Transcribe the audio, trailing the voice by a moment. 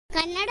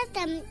ಕನ್ನಡ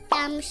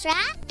ತಂತ್ರಾಂಶ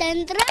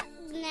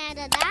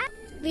ತಂತ್ರಜ್ಞಾನದ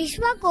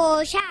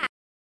ವಿಶ್ವಕೋಶ.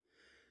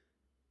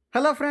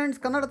 Hello friends,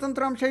 Kannada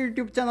ತಂತ್ರಾಂಶ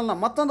ಯೂಟ್ಯೂಬ್ ಚಾನಲ್ನ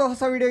ಮತ್ತೊಂದು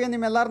ಹೊಸ ವೀಡಿಯೋಗೆ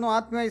ನಿಮ್ಮೆಲ್ಲರನ್ನೂ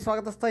ಆತ್ಮೀಯವಾಗಿ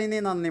ಸ್ವಾಗತಿಸ್ತಾ ಇದ್ದೀನಿ.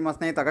 ನಾನು ನಿಮ್ಮ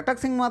ಸ್ನೇಹಿತ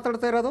ಘಟಕ್ ಸಿಂಗ್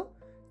ಮಾತಾಡ್ತಾ ಇರೋದು.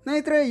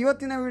 ಸ್ನೇಹಿತರೆ,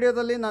 ಇವತ್ತಿನ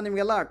ವೀಡಿಯೋದಲ್ಲಿ ನಾನು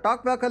ನಿಮಗೆಲ್ಲ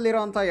ಟಾಕ್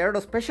ಬ್ಯಾಕಲ್ಲಿರೋಂಥ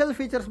 2 ಸ್ಪೆಷಲ್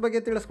ಫೀಚರ್ಸ್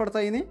ಬಗ್ಗೆ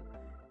ತಿಳಿಸ್ಕೊಡ್ತಾ ಇದ್ದೀನಿ.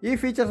 ಈ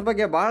ಫೀಚರ್ಸ್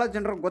ಬಗ್ಗೆ ಭಾಳ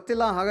ಜನರಿಗೆ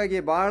ಗೊತ್ತಿಲ್ಲ,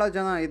 ಹಾಗಾಗಿ ಭಾಳ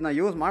ಜನ ಇದನ್ನ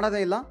ಯೂಸ್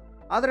ಮಾಡೋದೇ ಇಲ್ಲ.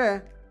 ಆದರೆ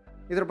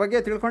ಇದ್ರ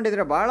ಬಗ್ಗೆ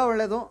ತಿಳ್ಕೊಂಡಿದ್ರೆ ಭಾಳ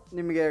ಒಳ್ಳೆಯದು,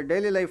 ನಿಮಗೆ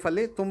ಡೈಲಿ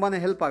ಲೈಫಲ್ಲಿ ತುಂಬಾ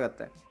ಹೆಲ್ಪ್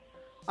ಆಗುತ್ತೆ.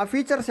 ಆ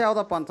ಫೀಚರ್ಸ್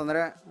ಯಾವುದಪ್ಪ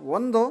ಅಂತಂದರೆ,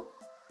 ಒಂದು,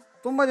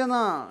 ತುಂಬ ಜನ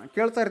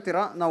ಕೇಳ್ತಾ ಇರ್ತೀರ,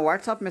 ನಾವು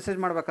ವಾಟ್ಸಪ್ ಮೆಸೇಜ್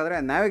ಮಾಡಬೇಕಾದ್ರೆ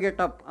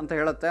ನ್ಯಾವಿಗೇಟ್ ಅಪ್ ಅಂತ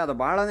ಹೇಳುತ್ತೆ, ಅದು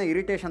ಭಾಳನೇ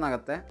ಇರಿಟೇಷನ್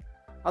ಆಗುತ್ತೆ.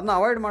 ಅದನ್ನ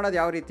ಅವಾಯ್ಡ್ ಮಾಡೋದು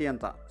ಯಾವ ರೀತಿ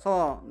ಅಂತ. ಸೊ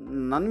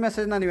ನನ್ನ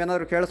ಮೆಸೇಜ್ನ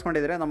ನೀವೇನಾದರೂ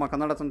ಕೇಳಿಸ್ಕೊಂಡಿದ್ರೆ, ನಮ್ಮ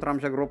ಕನ್ನಡ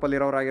ತಂತ್ರಾಂಶ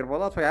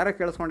ಗ್ರೂಪಲ್ಲಿರೋರಾಗಿರ್ಬೋದು ಅಥವಾ ಯಾರೇ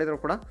ಕೇಳಿಸ್ಕೊಂಡಿದ್ರು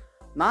ಕೂಡ,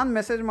 ನಾನು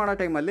ಮೆಸೇಜ್ ಮಾಡೋ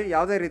ಟೈಮಲ್ಲಿ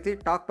ಯಾವುದೇ ರೀತಿ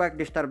ಟಾಕ್ ಬ್ಯಾಕ್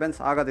ಡಿಸ್ಟರ್ಬೆನ್ಸ್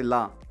ಆಗೋದಿಲ್ಲ.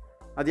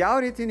 ಅದು ಯಾವ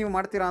ರೀತಿ ನೀವು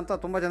ಮಾಡ್ತೀರಾ ಅಂತ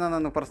ತುಂಬ ಜನ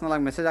ನನಗೆ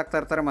ಪರ್ಸ್ನಲಾಗಿ ಮೆಸೇಜ್ ಆಗ್ತಾ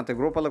ಇರ್ತಾರೆ ಮತ್ತು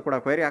ಗ್ರೂಪಲ್ಲೂ ಕೂಡ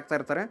ಕ್ವೈರಿ ಆಗ್ತಾ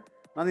ಇರ್ತಾರೆ.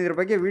 ನಾನು ಇದ್ರ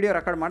ಬಗ್ಗೆ ವೀಡಿಯೋ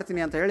ರೆಕಾರ್ಡ್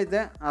ಮಾಡ್ತೀನಿ ಅಂತ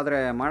ಹೇಳಿದ್ದೆ, ಆದರೆ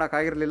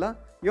ಮಾಡೋಕ್ಕಾಗಿರಲಿಲ್ಲ.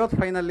 ಇವತ್ತು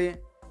ಫೈನಲಿ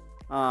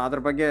ಅದ್ರ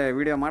ಬಗ್ಗೆ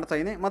ವೀಡಿಯೋ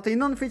ಮಾಡ್ತಾಯಿದ್ದೀನಿ. ಮತ್ತು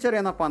ಇನ್ನೊಂದು ಫೀಚರ್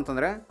ಏನಪ್ಪ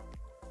ಅಂತಂದರೆ,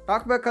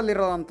 ಟಾಕ್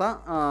ಬ್ಯಾಕಲ್ಲಿರೋವಂಥ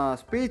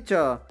ಸ್ಪೀಚ್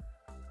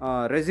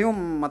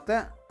ರೆಸ್ಯೂಮ್ ಮತ್ತು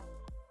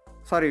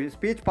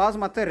ಸ್ಪೀಚ್ ಪಾಸ್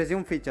ಮತ್ತು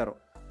ರೆಸ್ಯೂಮ್ ಫೀಚರು.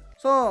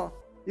 ಸೊ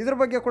ಇದ್ರ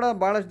ಬಗ್ಗೆ ಕೂಡ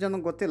ಭಾಳಷ್ಟು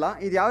ಜನಕ್ಕೆ ಗೊತ್ತಿಲ್ಲ.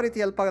 ಇದು ಯಾವ ರೀತಿ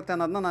ಹೆಲ್ಪ್ ಆಗುತ್ತೆ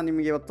ಅನ್ನೋದನ್ನ ನಾನು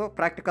ನಿಮಗೆ ಇವತ್ತು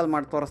ಪ್ರಾಕ್ಟಿಕಲ್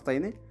ಮಾಡಿ ತೋರಿಸ್ತಾ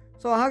ಇದ್ದೀನಿ.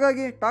 ಸೊ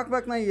ಹಾಗಾಗಿ ಟಾಕ್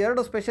ಬ್ಯಾಕ್ನ ಈ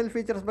 2 ಸ್ಪೆಷಲ್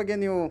ಫೀಚರ್ಸ್ ಬಗ್ಗೆ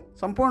ನೀವು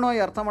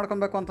ಸಂಪೂರ್ಣವಾಗಿ ಅರ್ಥ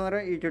ಮಾಡ್ಕೊಬೇಕು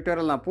ಅಂತಂದರೆ ಈ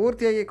ಟ್ಯುಟೋರಿಯಲ್ನ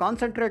ಪೂರ್ತಿಯಾಗಿ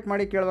ಕಾನ್ಸಂಟ್ರೇಟ್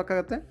ಮಾಡಿ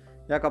ಕೇಳಬೇಕಾಗತ್ತೆ.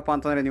 ಯಾಕಪ್ಪ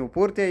ಅಂತಂದರೆ ನೀವು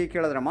ಪೂರ್ತಿಯಾಗಿ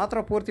ಕೇಳಿದ್ರೆ ಮಾತ್ರ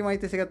ಪೂರ್ತಿ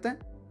ಮಾಹಿತಿ ಸಿಗುತ್ತೆ,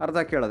 ಅರ್ಧ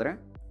ಕೇಳಿದ್ರೆ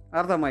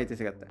ಅರ್ಧ ಮಾಹಿತಿ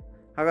ಸಿಗುತ್ತೆ.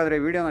 ಹಾಗಾದರೆ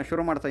ವಿಡಿಯೋನ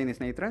ಶುರು ಮಾಡ್ತಾಯಿದ್ದೀನಿ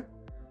ಸ್ನೇಹಿತರೆ.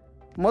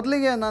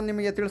 ಮೊದಲಿಗೆ ನಾನು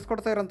ನಿಮಗೆ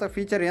ತಿಳಿಸ್ಕೊಡ್ತಾ ಇರೋಂಥ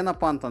ಫೀಚರ್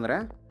ಏನಪ್ಪ ಅಂತಂದರೆ,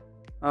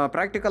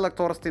 ಪ್ರಾಕ್ಟಿಕಲಾಗಿ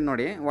ತೋರಿಸ್ತೀನಿ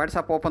ನೋಡಿ.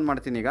 ವಾಟ್ಸಪ್ ಓಪನ್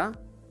ಮಾಡ್ತೀನಿ ಈಗ.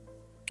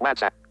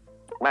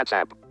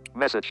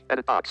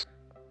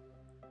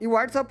 ಈ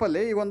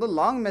ವಾಟ್ಸಪ್ಪಲ್ಲಿ ಈಗ ಒಂದು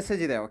ಲಾಂಗ್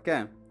ಮೆಸೇಜ್ ಇದೆ. ಓಕೆ,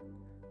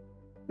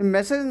 ಈ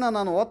ಮೆಸೇಜ್ನ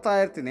ನಾನು ಓದ್ತಾ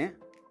ಇರ್ತೀನಿ.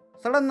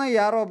 ಸಡನ್ನಾಗಿ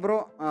ಯಾರೋ ಒಬ್ಬರು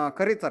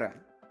ಕರೀತಾರೆ.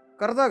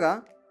 ಕರೆದಾಗ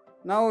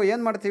ನಾವು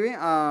ಏನು ಮಾಡ್ತೀವಿ,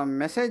 ಆ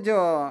ಮೆಸೇಜು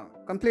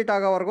ಕಂಪ್ಲೀಟ್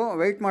ಆಗೋವರೆಗೂ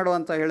ವೆಯ್ಟ್ ಮಾಡು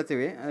ಅಂತ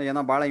ಹೇಳ್ತೀವಿ,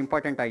 ಏನೋ ಭಾಳ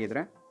ಇಂಪಾರ್ಟೆಂಟ್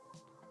ಆಗಿದ್ದರೆ.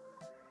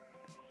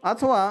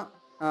 ಅಥವಾ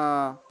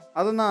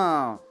ಅದನ್ನು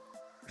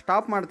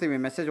ಸ್ಟಾಪ್ ಮಾಡ್ತೀವಿ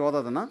ಮೆಸೇಜ್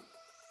ಓದೋದನ್ನು.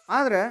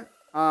 ಆದರೆ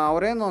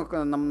ಅವರೇನು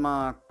ನಮ್ಮ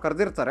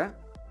ಕರೆದಿರ್ತಾರೆ,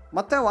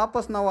 ಮತ್ತೆ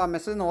ವಾಪಸ್ ನಾವು ಆ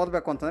ಮೆಸೇಜ್ನ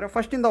ಓದಬೇಕು ಅಂತಂದರೆ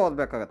ಫಸ್ಟಿಂದ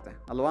ಓದಬೇಕಾಗತ್ತೆ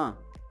ಅಲ್ವಾ.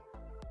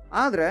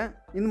 ಆದರೆ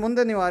ಇನ್ನು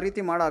ಮುಂದೆ ನೀವು ಆ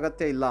ರೀತಿ ಮಾಡೋ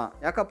ಅಗತ್ಯ ಇಲ್ಲ.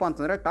 ಯಾಕಪ್ಪ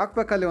ಅಂತಂದರೆ ಟಾಕ್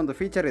ಬ್ಯಾಕಲ್ಲಿ ಒಂದು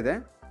ಫೀಚರ್ ಇದೆ,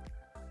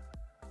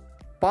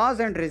 ಪಾಸ್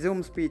ಆ್ಯಂಡ್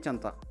ರೆಸ್ಯೂಮ್ ಸ್ಪೀಚ್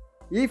ಅಂತ.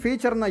 ಈ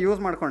ಫೀಚರ್ನ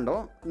ಯೂಸ್ ಮಾಡಿಕೊಂಡು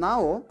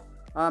ನಾವು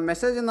ಆ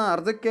ಮೆಸೇಜನ್ನು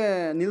ಅರ್ಧಕ್ಕೆ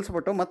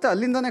ನಿಲ್ಲಿಸ್ಬಿಟ್ಟು ಮತ್ತೆ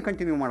ಅಲ್ಲಿಂದನೇ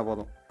ಕಂಟಿನ್ಯೂ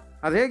ಮಾಡ್ಬೋದು.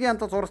 ಅದು ಹೇಗೆ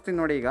ಅಂತ ತೋರಿಸ್ತೀನಿ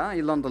ನೋಡಿ. ಈಗ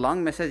ಇಲ್ಲೊಂದು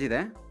ಲಾಂಗ್ ಮೆಸೇಜ್ ಇದೆ.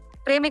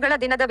 ಪ್ರೇಮಿಗಳ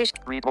ದಿನದ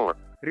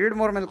ರೀಡ್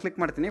ಮೋರ್ ಮೇಲೆ ಕ್ಲಿಕ್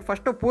ಮಾಡ್ತೀನಿ.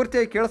 ಫಸ್ಟು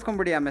ಪೂರ್ತಿಯಾಗಿ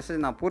ಕೇಳಿಸ್ಕೊಂಬಿಡಿ. ಆ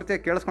ಮೆಸೇಜ್ನ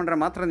ಪೂರ್ತಿಯಾಗಿ ಕೇಳಿಸ್ಕೊಂಡ್ರೆ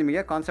ಮಾತ್ರ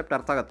ನಿಮಗೆ ಕಾನ್ಸೆಪ್ಟ್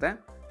ಅರ್ಥ ಆಗುತ್ತೆ.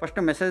 ಫಸ್ಟ್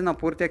ಮೆಸೇಜ್ನ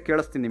ಪೂರ್ತಿಯಾಗಿ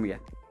ಕೇಳಿಸ್ತೀನಿ ನಿಮಗೆ.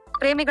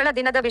 ಪ್ರೇಮಿಗಳ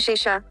ದಿನದ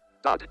ವಿಶೇಷ.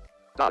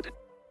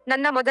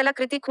 ನನ್ನ ಮೊದಲ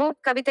ಕೃತಿ ಖೂಟ್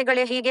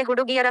ಕವಿತೆಗಳೇ ಹೀಗೆ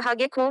ಹುಡುಗಿಯರ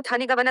ಹಾಗೆ ಖೂಟ್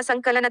ಹನಿಗವನ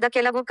ಸಂಕಲನದ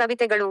ಕೆಲವು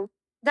ಕವಿತೆಗಳು.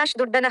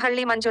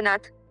 ದುಡ್ಡನಹಳ್ಳಿ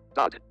ಮಂಜುನಾಥ್.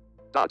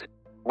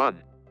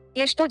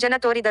 ಎಷ್ಟು ಜನ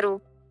ತೋರಿದರು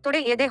ತೊಡೆ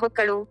ಎದೆ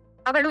ಹೊಕ್ಕಳು,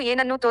 ಅವಳು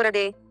ಏನನ್ನೂ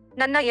ತೋರದೆ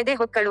ನನ್ನ ಎದೆ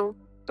ಹೊಕ್ಕಳು.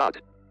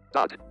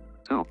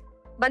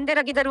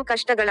 ಬಂದೆರಗಿದರು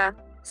ಕಷ್ಟಗಳ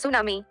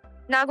ಸುನಾಮಿ,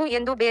 ನಾವು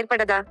ಎಂದು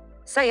ಬೇರ್ಪಡದ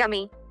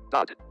ಸಂಯಮಿ.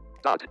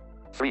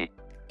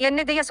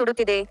 ಎನ್ನೆದೆಯ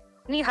ಸುಡುತ್ತಿದೆ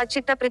ನೀ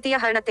ಹಚ್ಚಿಟ್ಟ ಪ್ರೀತಿಯ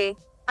ಹಣತೆ,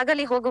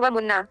 ಅಗಲಿ ಹೋಗುವ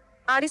ಮುನ್ನ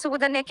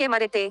ಆರಿಸುವುದನ್ನೇಕೆ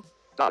ಮರೆತೆ.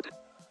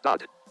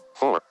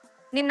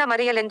 ನಿನ್ನ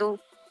ಮರೆಯಲೆಂದು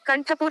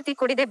ಕಂಠಪೂರ್ತಿ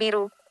ಕುಡಿದೆ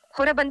ಬೀರು,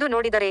 ಹೊರಬಂದು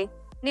ನೋಡಿದರೆ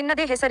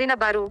ನಿನ್ನದೇ ಹೆಸರಿನ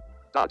ಬಾರು.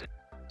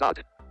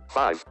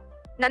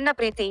 ನನ್ನ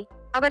ಪ್ರೀತಿ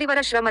ಅವರಿವರ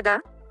ಶ್ರಮದ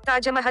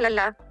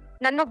ತಾಜಮಹಲಲ್ಲ,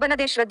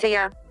 ನನ್ನೊಬ್ಬನದೇ ಶ್ರದ್ಧೆಯ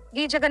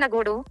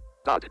ಗೀಜಗನಗೂಡು.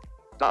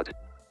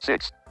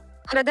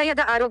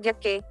 ಹೃದಯದ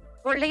ಆರೋಗ್ಯಕ್ಕೆ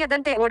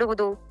ಒಳ್ಳೆಯದಂತೆ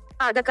ಓಡುವುದು,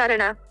 ಆದ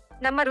ಕಾರಣ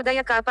ನಮ್ಮ ಹೃದಯ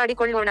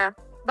ಕಾಪಾಡಿಕೊಳ್ಳೋಣ,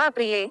 ಬಾ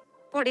ಪ್ರಿಯೆ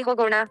ಓಡಿ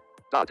ಹೋಗೋಣ.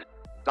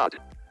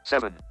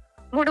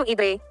 ಮೂಡು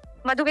ಇದ್ರೆ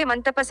ಮದುವೆ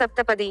ಮಂಟಪ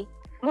ಸಪ್ತಪದಿ,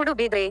 ಮೂಡು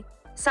ಬಿದ್ರೆ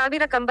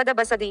 1000 ಕಂಬದ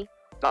ಬಸದಿ.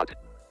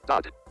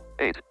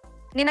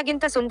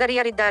 ನಿನಗಿಂತ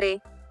ಸುಂದರಿಯರಿದ್ದಾರೆ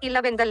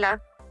ಇಲ್ಲವೆಂದಲ್ಲ,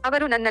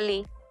 ಅವರು ನನ್ನಲ್ಲಿ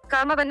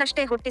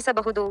ಕಾಮವನ್ನಷ್ಟೇ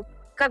ಹುಟ್ಟಿಸಬಹುದು,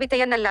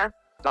 ಕವಿತೆಯನ್ನಲ್ಲ.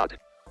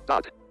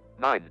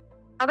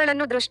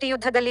 ಅವಳನ್ನು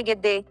ದೃಷ್ಟಿಯುದ್ಧದಲ್ಲಿ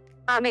ಗೆದ್ದೆ,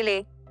 ಆಮೇಲೆ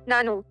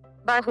ನಾನು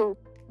ಬಾಹು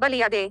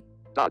ಬಲಿಯಾದೆ.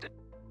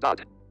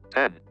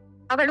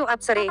 ಅವಳು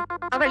ಅಪ್ಸರೆ,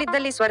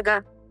 ಅವಳಿದ್ದಲ್ಲಿ ಸ್ವರ್ಗ,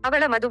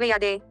 ಅವಳ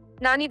ಮದುವೆಯಾದೆ,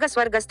 ನಾನೀಗ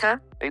ಸ್ವರ್ಗಸ್ಥ.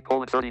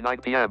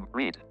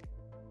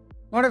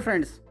 ನೋಡಿ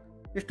ಫ್ರೆಂಡ್ಸ್,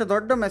 ಇಷ್ಟು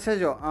ದೊಡ್ಡ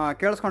ಮೆಸೇಜು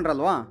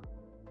ಕೇಳಿಸ್ಕೊಂಡ್ರಲ್ವಾ.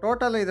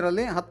 ಟೋಟಲ್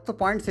ಇದರಲ್ಲಿ 10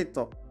 ಪಾಯಿಂಟ್ಸ್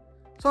ಇತ್ತು.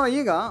 ಸೊ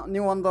ಈಗ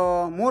ನೀವು ಒಂದು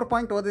 3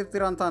 ಪಾಯಿಂಟ್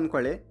ಓದಿರ್ತೀರ ಅಂತ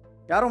ಅಂದ್ಕೊಳ್ಳಿ.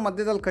 ಯಾರೋ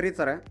ಮಧ್ಯದಲ್ಲಿ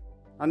ಕರೀತಾರೆ,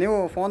 ನೀವು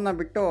ಫೋನ್ನ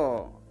ಬಿಟ್ಟು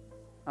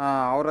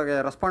ಅವ್ರಿಗೆ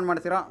ರೆಸ್ಪಾಂಡ್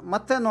ಮಾಡ್ತೀರಾ.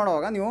 ಮತ್ತೆ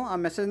ನೋಡುವಾಗ ನೀವು ಆ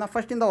ಮೆಸೇಜ್ನ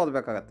ಫಸ್ಟಿಂದ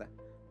ಓದಬೇಕಾಗತ್ತೆ.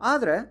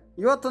 ಆದರೆ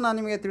ಇವತ್ತು ನಾನು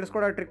ನಿಮಗೆ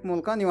ತಿಳಿಸ್ಕೊಡೋ ಟ್ರಿಕ್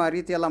ಮೂಲಕ ನೀವು ಆ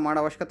ರೀತಿ ಎಲ್ಲ ಮಾಡೋ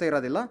ಅವಶ್ಯಕತೆ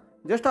ಇರೋದಿಲ್ಲ.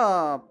 ಜಸ್ಟ್ ಆ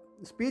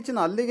ಸ್ಪೀಚನ್ನ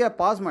ಅಲ್ಲಿಗೆ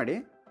ಪಾಸ್ ಮಾಡಿ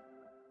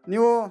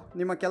ನೀವು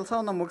ನಿಮ್ಮ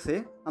ಕೆಲಸವನ್ನು ಮುಗಿಸಿ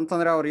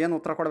ಅಂತಂದರೆ ಅವ್ರು ಏನು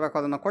ಉತ್ತರ ಕೊಡಬೇಕು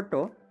ಅದನ್ನು ಕೊಟ್ಟು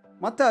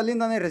ಮತ್ತೆ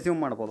ಅಲ್ಲಿಂದನೇ ರೆಸ್ಯೂಮ್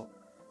ಮಾಡ್ಬೋದು.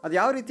 ಅದು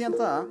ಯಾವ ರೀತಿ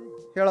ಅಂತ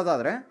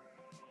ಹೇಳೋದಾದರೆ,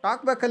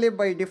 ಟಾಕ್ ಬ್ಯಾಕಲ್ಲಿ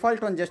ಬೈ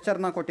ಡಿಫಾಲ್ಟ್ ಒಂದು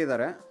ಜೆಸ್ಚರ್ನ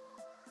ಕೊಟ್ಟಿದ್ದಾರೆ,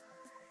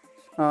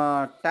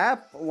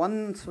 ಟ್ಯಾಪ್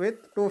ಒನ್ಸ್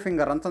ವಿತ್ 2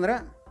 ಫಿಂಗರ್ ಅಂತಂದರೆ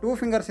 2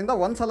 ಫಿಂಗರ್ಸಿಂದ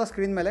ಒಂದು ಸಲ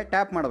ಸ್ಕ್ರೀನ್ ಮೇಲೆ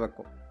ಟ್ಯಾಪ್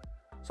ಮಾಡಬೇಕು.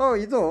 ಸೊ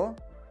ಇದು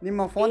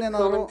ನಿಮ್ಮ ಫೋನ್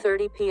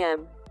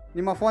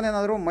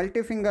ಏನಾದರೂ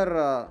ಮಲ್ಟಿ ಫಿಂಗರ್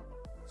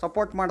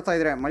ಸಪೋರ್ಟ್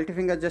ಮಾಡ್ತಾಯಿದ್ರೆ,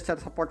 ಮಲ್ಟಿಫಿಂಗರ್ ಜೆಸ್ಚರ್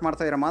ಸಪೋರ್ಟ್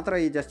ಮಾಡ್ತಾಯಿದ್ರೆ ಮಾತ್ರ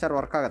ಈ ಜೆಸ್ಚರ್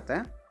ವರ್ಕ್ ಆಗುತ್ತೆ.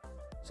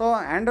 ಸೊ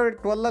ಆ್ಯಂಡ್ರಾಯ್ಡ್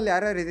 12ಅಲ್ಲಿ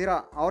ಯಾರ್ಯಾರು ಇದ್ದೀರಾ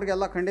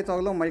ಅವ್ರಿಗೆಲ್ಲ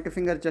ಖಂಡಿತವಾಗ್ಲೂ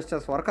ಮಲ್ಟಿಫಿಂಗರ್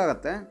ಜೆಸ್ಚರ್ಸ್ ವರ್ಕ್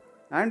ಆಗುತ್ತೆ.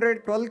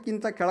 ಆ್ಯಂಡ್ರಾಯ್ಡ್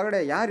 12ಕ್ಕಿಂತ ಕೆಳಗಡೆ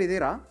ಯಾರು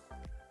ಇದ್ದೀರಾ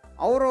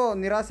ಅವರು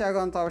ನಿರಾಸೆ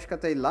ಆಗೋವಂಥ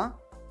ಅವಶ್ಯಕತೆ ಇಲ್ಲ.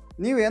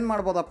 ನೀವು ಏನು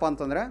ಮಾಡ್ಬೋದಪ್ಪ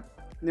ಅಂತಂದರೆ,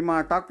 ನಿಮ್ಮ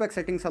ಟಾಕ್ಬ್ಯಾಕ್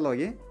ಸೆಟ್ಟಿಂಗ್ಸಲ್ಲಿ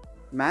ಹೋಗಿ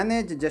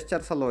ಮ್ಯಾನೇಜ್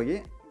ಜೆಸ್ಚರ್ಸಲ್ಲಿ ಹೋಗಿ,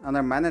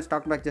 ಅಂದರೆ ಮ್ಯಾನೇಜ್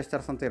ಟಾಕ್ಬ್ಯಾಕ್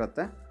ಜೆಸ್ಚರ್ಸ್ ಅಂತ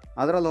ಇರುತ್ತೆ,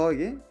 ಅದರಲ್ಲಿ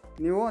ಹೋಗಿ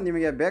ನೀವು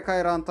ನಿಮಗೆ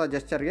ಬೇಕಾಗಿರೋಂಥ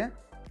ಜೆಸ್ಚರ್ಗೆ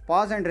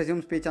ಪಾಸ್ ಆ್ಯಂಡ್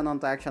ರೆಸ್ಯೂಮ್ ಸ್ಪೀಚ್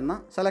ಅನ್ನೋಂಥ ಆ್ಯಕ್ಷನ್ನ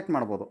ಸೆಲೆಕ್ಟ್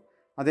ಮಾಡ್ಬೋದು.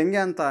 ಅದು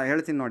ಹೆಂಗೆ ಅಂತ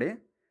ಹೇಳ್ತೀನಿ ನೋಡಿ.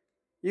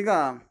 ಈಗ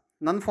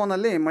ನನ್ನ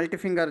ಫೋನಲ್ಲಿ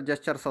ಮಲ್ಟಿಫಿಂಗರ್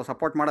ಜೆಸ್ಚರ್ಸ್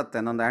ಸಪೋರ್ಟ್ ಮಾಡುತ್ತೆ,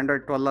 ನಂದು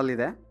ಆ್ಯಂಡ್ರಾಯ್ಡ್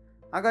 12ಅಲ್ಲಿದೆ.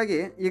 ಹಾಗಾಗಿ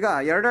ಈಗ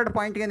ಎರಡೆರಡು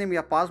ಪಾಯಿಂಟ್ಗೆ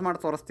ನಿಮಗೆ ಪಾಸ್ ಮಾಡಿ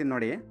ತೋರಿಸ್ತೀನಿ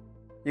ನೋಡಿ.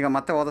 ಈಗ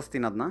ಮತ್ತೆ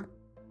ಓದಿಸ್ತೀನಿ ಅದನ್ನ.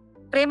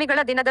 ಪ್ರೇಮಿಗಳ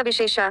ದಿನದ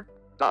ವಿಶೇಷ.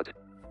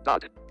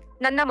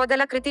 ನನ್ನ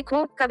ಮೊದಲ ಕೃತಿ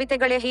ಕೂಟ್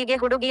ಕವಿತೆಗಳೇ ಹೀಗೆ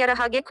ಹುಡುಗಿಯರ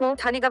ಹಾಗೆ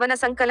ಕೂಟ್ ಹನಿಗವನ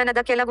ಸಂಕಲನದ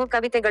ಕೆಲವು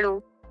ಕವಿತೆಗಳು.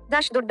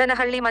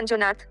 ದುಡ್ಡನಹಳ್ಳಿ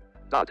ಮಂಜುನಾಥ್.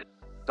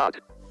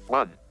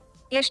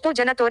 ಎಷ್ಟೋ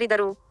ಜನ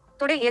ತೋರಿದರು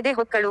ತೊಡೆ ಎದೆ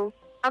ಹೊಕ್ಕಳು,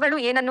 ಅವಳು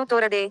ಏನನ್ನೂ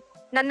ತೋರದೆ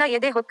ನನ್ನ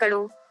ಎದೆ ಹೊಕ್ಕಳು.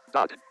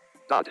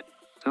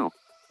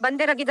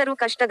 ಬಂದೆರಗಿದರು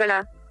ಕಷ್ಟಗಳ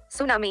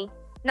ಸುನಾಮಿ,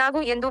 ನಾವು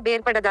ಎಂದು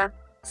ಬೇರ್ಪಡದ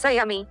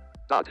ಸಂಯಮಿ.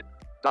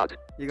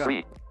 ಈಗ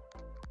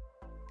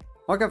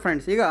ಓಕೆ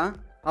ಫ್ರೆಂಡ್ಸ್, ಈಗ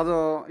ಅದು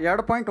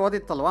 2 ಪಾಯಿಂಟ್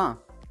ಓದಿತ್ತಲ್ವಾ,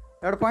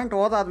 2 ಪಾಯಿಂಟ್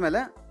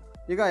ಓದಾದಮೇಲೆ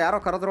ಈಗ ಯಾರೋ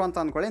ಕರೆದ್ರು ಅಂತ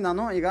ಅಂದ್ಕೊಳ್ಳಿ.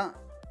 ನಾನು ಈಗ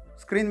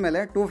ಸ್ಕ್ರೀನ್ ಮೇಲೆ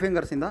 2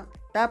 ಫಿಂಗರ್ಸಿಂದ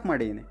ಟ್ಯಾಪ್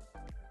ಮಾಡಿದ್ದೀನಿ.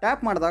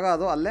 ಟ್ಯಾಪ್ ಮಾಡಿದಾಗ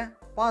ಅದು ಅಲ್ಲೇ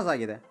ಪಾಸ್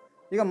ಆಗಿದೆ.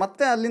 ಈಗ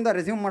ಮತ್ತೆ ಅಲ್ಲಿಂದ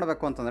ರೆಸ್ಯೂಮ್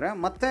ಮಾಡಬೇಕು ಅಂತಂದರೆ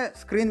ಮತ್ತೆ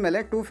ಸ್ಕ್ರೀನ್ ಮೇಲೆ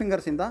 2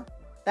 ಫಿಂಗರ್ಸಿಂದ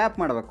ಟ್ಯಾಪ್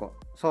ಮಾಡಬೇಕು.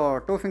 ಸೊ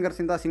 2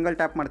 ಫಿಂಗರ್ಸಿಂದ ಸಿಂಗಲ್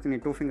ಟ್ಯಾಪ್ ಮಾಡ್ತೀನಿ,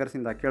 2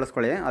 ಫಿಂಗರ್ಸಿಂದ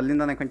ಕೇಳಿಸ್ಕೊಳ್ಳಿ,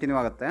 ಅಲ್ಲಿಂದನೇ ಕಂಟಿನ್ಯೂ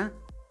ಆಗುತ್ತೆ.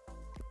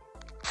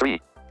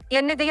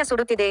 ಎನ್ನೆದೆಯ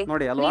ಸುಡುತ್ತಿದೆ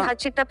ನೋಡಿ ಅಲ್ವಾ,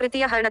 ಹಚ್ಚಿಟ್ಟ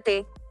ಪ್ರೀತಿಯ ಹಣತೆ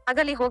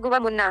ಅಗಲಿ ಹೋಗುವ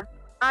ಮುನ್ನ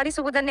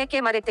ಆರಿಸುವುದನ್ನೇಕೆ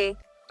ಮರೆತೆ.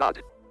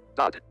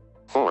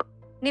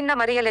 ನಿನ್ನ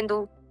ಮರೆಯಲೆಂದು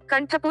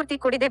ಕಂಠಪೂರ್ತಿ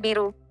ಕುಡಿದೆ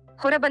ಬೀರು,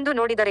 ಹೊರಬಂದು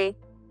ನೋಡಿದರೆ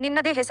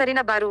ನಿನ್ನದೇ ಹೆಸರಿನ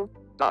ಬಾರು.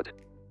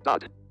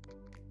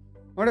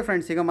 ನೋಡಿ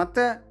ಫ್ರೆಂಡ್ಸ್, ಈಗ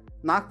ಮತ್ತೆ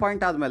 4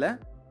 ಪಾಯಿಂಟ್ ಆದಮೇಲೆ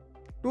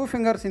 2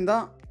 ಫಿಂಗರ್ಸಿಂದ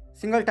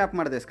ಸಿಂಗಲ್ ಟ್ಯಾಪ್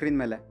ಮಾಡಿದೆ ಸ್ಕ್ರೀನ್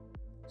ಮೇಲೆ.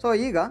 ಸೊ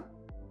ಈಗ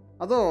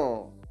ಅದು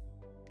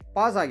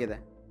ಪಾಸ್ ಆಗಿದೆ.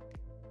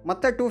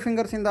 ಮತ್ತೆ 2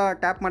 ಫಿಂಗರ್ಸಿಂದ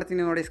ಟ್ಯಾಪ್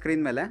ಮಾಡ್ತೀನಿ ನೋಡಿ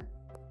ಸ್ಕ್ರೀನ್ ಮೇಲೆ.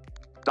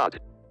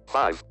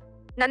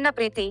 ನನ್ನ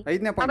ಪ್ರೀತಿ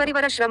 5ನೇ ಪಾಯಿಂಟ್.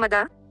 ಅವರಿವರ ಶ್ರಮದ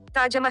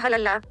ತಾಜಮಹಲ್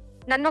ಅಲ್ಲ,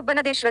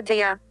 ನನ್ನೊಬ್ಬನದೇ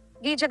ಶ್ರದ್ಧೆಯ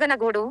ಗೀಜಗನ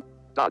ಗೂಡು.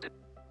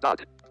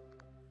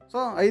 ಸೊ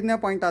 5ನೇ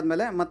ಪಾಯಿಂಟ್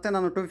ಆದಮೇಲೆ ಮತ್ತೆ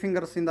ನಾನು 2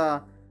 ಫಿಂಗರ್ಸಿಂದ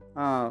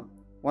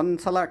ಒಂದು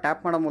ಸಲ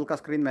ಟ್ಯಾಪ್ ಮಾಡೋ ಮೂಲಕ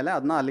ಸ್ಕ್ರೀನ್ ಮೇಲೆ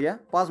ಅದನ್ನ ಅಲ್ಲಿಗೆ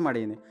ಪಾಸ್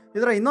ಮಾಡಿದ್ದೀನಿ.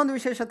 ಇದರ ಇನ್ನೊಂದು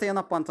ವಿಶೇಷತೆ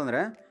ಏನಪ್ಪ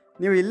ಅಂತಂದರೆ,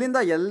 ನೀವು ಇಲ್ಲಿಂದ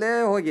ಎಲ್ಲೇ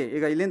ಹೋಗಿ,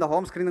 ಈಗ ಇಲ್ಲಿಂದ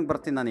ಹೋಮ್ ಸ್ಕ್ರೀನಿಗೆ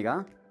ಬರ್ತೀನಿ ನಾನೀಗ.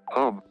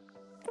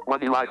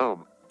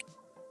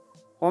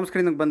 ಹೋಮ್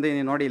ಸ್ಕ್ರೀನಿಗೆ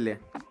ಬಂದೀನಿ ನೋಡಿ ಇಲ್ಲಿ.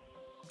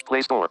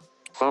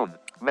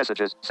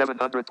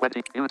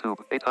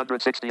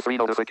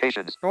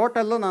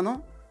 ಟೋಟಲ್ಲು ನಾನು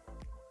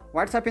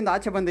ವಾಟ್ಸಪ್ಪಿಂದ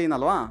ಆಚೆ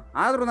ಬಂದಿದ್ದೀನಲ್ವಾ,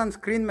 ಆದರೂ ನಾನು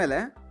ಸ್ಕ್ರೀನ್ ಮೇಲೆ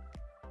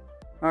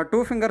 2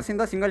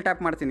 ಫಿಂಗರ್ಸಿಂದ ಸಿಂಗಲ್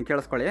ಟ್ಯಾಪ್ ಮಾಡ್ತೀನಿ,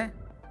 ಕೇಳಿಸ್ಕೊಳ್ಳಿ.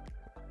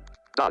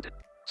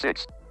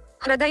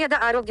 ಹೃದಯದ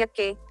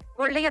ಆರೋಗ್ಯಕ್ಕೆ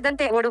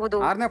ಒಳ್ಳೆಯದಂತೆ ಓಡುವುದು,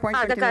 6ನೇ ಪಾಯಿಂಟ್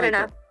ಆದ ಕಾರಣ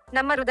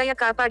ನಮ್ಮ ಹೃದಯ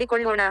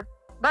ಕಾಪಾಡಿಕೊಳ್ಳೋಣ,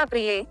 ಬಾ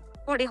ಪ್ರಿಯೆ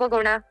ಓಡಿ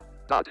ಹೋಗೋಣ.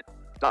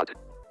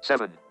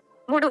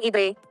 ಮೂಡು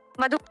ಇದ್ರೆ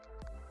ಮಧು.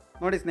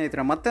 ನೋಡಿ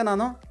ಸ್ನೇಹಿತರೆ, ಮತ್ತೆ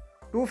ನಾನು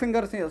 2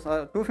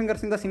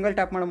 ಫಿಂಗರ್ಸಿಂದ ಸಿಂಗಲ್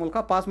ಟ್ಯಾಪ್ ಮಾಡೋ ಮೂಲಕ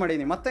ಪಾಸ್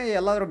ಮಾಡಿದ್ದೀನಿ. ಮತ್ತೆ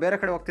ಎಲ್ಲಾದರೂ ಬೇರೆ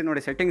ಕಡೆ ಹೋಗ್ತೀನಿ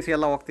ನೋಡಿ, ಸೆಟ್ಟಿಂಗ್ಸ್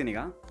ಎಲ್ಲ ಹೋಗ್ತೀನಿ. ಈಗ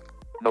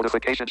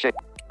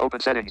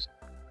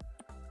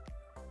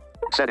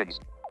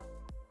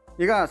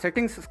ಈಗ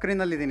ಸೆಟ್ಟಿಂಗ್ಸ್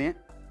ಸ್ಕ್ರೀನಲ್ಲಿದ್ದೀನಿ,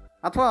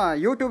 ಅಥವಾ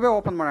ಯೂಟ್ಯೂಬೇ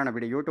ಓಪನ್ ಮಾಡೋಣ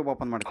ಬಿಡಿ, ಯೂಟ್ಯೂಬ್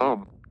ಓಪನ್ ಮಾಡ್ತೀನಿ.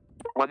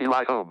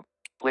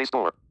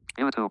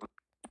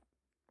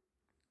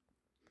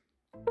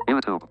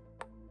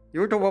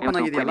 ಯೂಟ್ಯೂಬ್ ಓಪನ್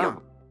ಆಗಿದೆಯಲ್ಲ.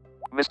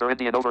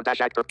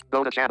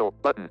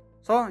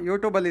 ಸೊ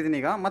ಯೂಟ್ಯೂಬಲ್ಲಿ ಇದ್ದೀನಿ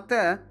ಈಗ. ಮತ್ತೆ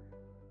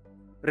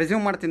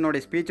ರೆಸ್ಯೂಮ್ ಮಾಡ್ತೀನಿ ನೋಡಿ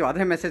ಸ್ಪೀಚು,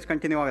 ಅದೇ ಮೆಸೇಜ್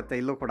ಕಂಟಿನ್ಯೂ ಆಗುತ್ತೆ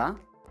ಇಲ್ಲೂ ಕೂಡ.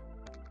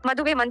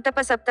 ಮದುವೆ ಮಂಟಪ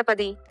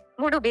ಸಪ್ತಪದಿ,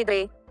 ಮೂಡು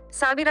ಬೀದ್ರೆ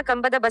ಸಾವಿರ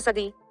ಕಂಬದ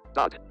ಬಸದಿ,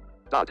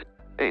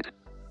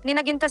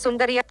 ನಿನಗಿಂತ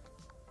ಸುಂದರಿಯ.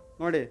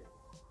 ನೋಡಿ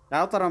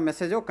ಯಾವ ಥರ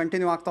ಮೆಸೇಜು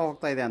ಕಂಟಿನ್ಯೂ ಆಗ್ತಾ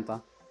ಹೋಗ್ತಾ ಇದೆ ಅಂತ.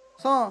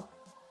 ಸೊ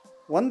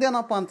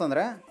ಒಂದೇನಪ್ಪ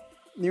ಅಂತಂದರೆ,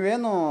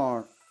 ನೀವೇನು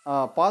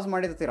ಪಾಸ್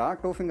ಮಾಡಿರ್ತೀರ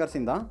 2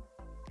 ಫಿಂಗರ್ಸಿಂದ,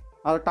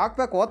 ಅದು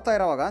ಟಾಕ್ಬ್ಯಾಕ್ ಓದ್ತಾ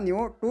ಇರೋವಾಗ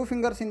ನೀವು 2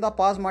 ಫಿಂಗರ್ಸಿಂದ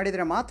ಪಾಸ್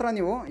ಮಾಡಿದರೆ ಮಾತ್ರ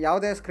ನೀವು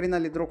ಯಾವುದೇ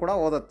ಸ್ಕ್ರೀನಲ್ಲಿದ್ದರೂ ಕೂಡ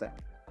ಓದುತ್ತೆ.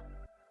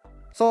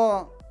 ಸೊ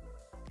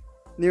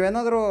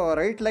ನೀವೇನಾದರೂ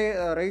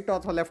ರೈಟು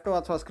ಅಥವಾ ಲೆಫ್ಟು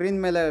ಅಥವಾ ಸ್ಕ್ರೀನ್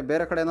ಮೇಲೆ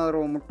ಬೇರೆ ಕಡೆ ಏನಾದರೂ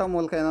ಮುಟ್ಟೋ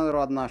ಮೂಲಕ ಏನಾದರೂ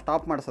ಅದನ್ನ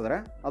ಸ್ಟಾಪ್ ಮಾಡಿಸಿದ್ರೆ,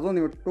 ಅದು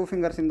ನೀವು 2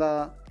 ಫಿಂಗರ್ಸಿಂದ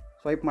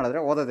ಸ್ವೈಪ್ ಮಾಡಿದ್ರೆ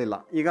ಓದೋದಿಲ್ಲ.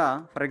 ಈಗ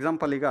ಫಾರ್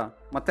ಎಕ್ಸಾಂಪಲ್ ಈಗ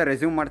ಮತ್ತೆ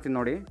ರೆಸ್ಯೂಮ್ ಮಾಡ್ತೀನಿ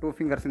ನೋಡಿ, 2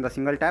 ಫಿಂಗರ್ಸಿಂದ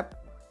ಸಿಂಗಲ್ ಟ್ಯಾಪ್.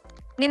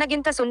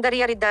 ನಿನಗಿಂತ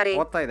ಸುಂದರಿಯರಿದ್ದಾರೆ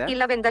ಓದ್ತಾ ಇದೆ.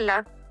 ಇಲ್ಲವೆಂದಲ್ಲ,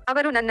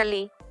 ಅವರು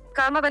ನನ್ನಲ್ಲಿ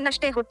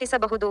ಕಾಮವನ್ನಷ್ಟೇ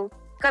ಹುಟ್ಟಿಸಬಹುದು,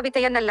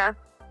 ಕವಿತೆಯನ್ನಲ್ಲ.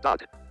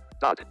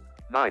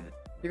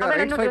 ಈಗ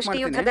ಅವಳನ್ನು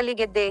ದೃಷ್ಟಿಯುದ್ಧದಲ್ಲಿ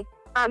ಗೆದ್ದೆ,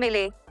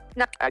 ಆಮೇಲೆ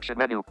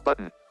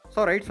ಸೊ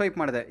ರೈಟ್ ಸ್ವೈಪ್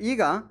ಮಾಡಿದೆ.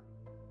 ಈಗ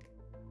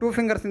 2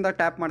 ಫಿಂಗರ್ಸಿಂದ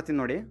ಟ್ಯಾಪ್ ಮಾಡ್ತೀನಿ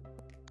ನೋಡಿ,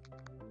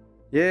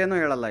 ಏನೂ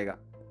ಹೇಳಲ್ಲ, ಈಗ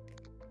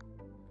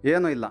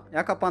ಏನೂ ಇಲ್ಲ.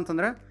 ಯಾಕಪ್ಪ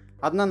ಅಂತಂದರೆ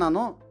ಅದನ್ನ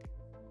ನಾನು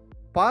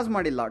ಪಾಸ್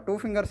ಮಾಡಿಲ್ಲ, 2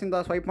 ಫಿಂಗರ್ಸಿಂದ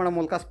ಸ್ವೈಪ್ ಮಾಡೋ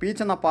ಮೂಲಕ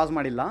ಸ್ಪೀಚನ್ನು ಪಾಸ್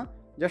ಮಾಡಿಲ್ಲ,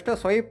 ಜಸ್ಟ್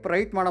ಸ್ವೈಪ್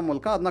ರೈಟ್ ಮಾಡೋ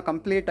ಮೂಲಕ ಅದನ್ನ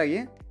ಕಂಪ್ಲೀಟಾಗಿ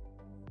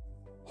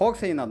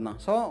ಹೋಗ್ಸೀನಿ ಅದನ್ನ.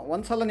 ಸೊ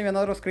ಒಂದು ಸಲ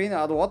ನೀವೇನಾದರೂ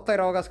ಅದು ಓದ್ತಾ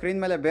ಇರೋವಾಗ ಸ್ಕ್ರೀನ್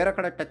ಮೇಲೆ ಬೇರೆ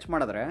ಕಡೆ ಟಚ್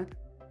ಮಾಡಿದ್ರೆ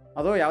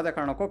ಅದು ಯಾವುದೇ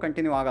ಕಾರಣಕ್ಕೂ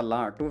ಕಂಟಿನ್ಯೂ ಆಗಲ್ಲ.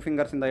 2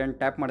 ಫಿಂಗರ್ಸಿಂದ ಏನು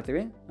ಟ್ಯಾಪ್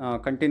ಮಾಡ್ತೀವಿ,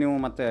 ಕಂಟಿನ್ಯೂ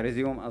ಮತ್ತು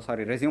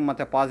ರೆಸ್ಯೂಮ್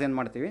ಮತ್ತು ಪಾಸ್ ಏನು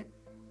ಮಾಡ್ತೀವಿ,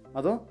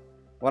 ಅದು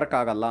ವರ್ಕ್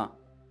ಆಗಲ್ಲ.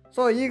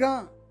 ಸೊ ಈಗ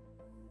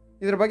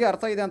ಇದ್ರ ಬಗ್ಗೆ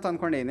ಅರ್ಥ ಇದೆ ಅಂತ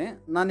ಅಂದ್ಕೊಂಡಿದ್ದೀನಿ.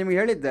 ನಾನು ನಿಮ್ಗೆ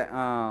ಹೇಳಿದ್ದೆ,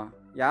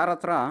 ಯಾರ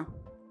ಹತ್ರ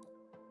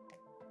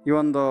ಈ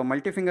ಒಂದು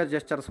ಮಲ್ಟಿ ಫಿಂಗರ್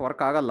ಜೆಸ್ಚರ್ಸ್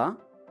ವರ್ಕ್ ಆಗಲ್ಲ,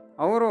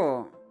 ಅವರು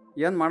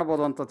ಏನು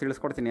ಮಾಡ್ಬೋದು ಅಂತ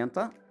ತಿಳಿಸ್ಕೊಡ್ತೀನಿ ಅಂತ.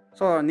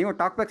 ಸೊ ನೀವು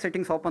ಟಾಕ್ಬ್ಯಾಕ್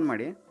ಸೆಟ್ಟಿಂಗ್ಸ್ ಓಪನ್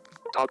ಮಾಡಿ.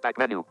 TalkBack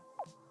menu.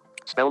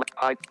 Spell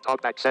I.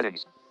 TalkBack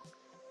settings.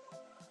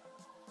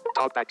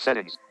 TalkBack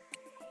settings.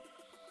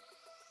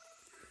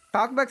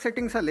 ಟಾಕ್ಬ್ಯಾಕ್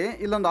ಸೆಟ್ಟಿಂಗ್ಸಲ್ಲಿ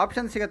ಇಲ್ಲೊಂದು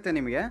ಆಪ್ಷನ್ ಸಿಗುತ್ತೆ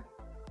ನಿಮಗೆ,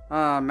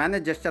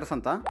 ಮ್ಯಾನೇಜ್ ಜೆಸ್ಚರ್ಸ್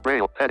ಅಂತ.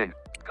 Braille heading.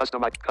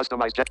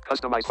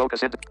 Customize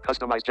focus into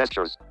customize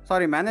gestures.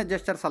 ಸಾರಿ, ಮ್ಯಾನೇಜ್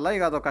ಜೆಸ್ಚರ್ಸ್ ಅಲ್ಲ,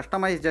 ಈಗ ಅದು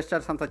ಕಸ್ಟಮೈಸ್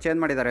ಜೆಸ್ಚರ್ಸ್ ಅಂತ ಚೇಂಜ್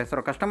ಮಾಡಿದ್ದಾರೆ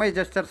ಹೆಸರು. ಕಸ್ಟಮೈಸ್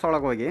ಜೆಸ್ಚರ್ಸ್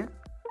ಒಳಗೆ ಹೋಗಿ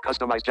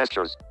Customize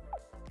gestures.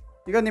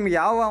 ಈಗ ನಿಮ್ಗೆ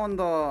ಯಾವ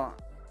ಒಂದು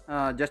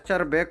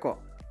ಜೆಸ್ಚರ್ ಬೇಕು,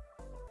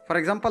 ಫಾರ್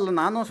ಎಕ್ಸಾಂಪಲ್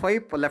ನಾನು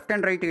ಸ್ವೈಪ್ ಲೆಫ್ಟ್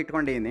ಆ್ಯಂಡ್ ರೈಟ್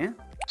ಇಟ್ಕೊಂಡಿದ್ದೀನಿ.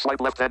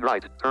 Swipe left and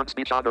right. Turn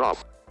speech on or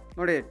off.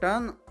 ನೋಡಿ,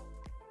 ಟರ್ನ್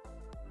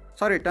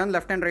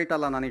ಲೆಫ್ಟ್ ಆ್ಯಂಡ್ ರೈಟ್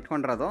ಅಲ್ಲ ನಾನು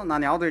ಇಟ್ಕೊಂಡಿರೋದು,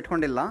 ನಾನು ಯಾವುದೂ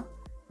ಇಟ್ಕೊಂಡಿಲ್ಲ.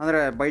 ಅಂದರೆ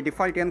ಬೈ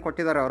ಡಿಫಾಲ್ಟ್ ಏನು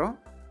ಕೊಟ್ಟಿದ್ದಾರೆ ಅವರು,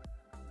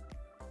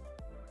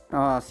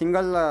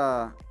 ಸಿಂಗಲ್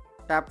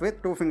ಟ್ಯಾಪ್ ವಿತ್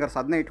 2 ಫಿಂಗರ್ಸ್,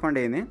 ಅದನ್ನೇ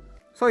ಇಟ್ಕೊಂಡಿದ್ದೀನಿ.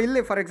 ಸೊ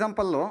ಇಲ್ಲಿ ಫಾರ್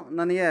ಎಕ್ಸಾಂಪಲ್ಲು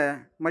ನನಗೆ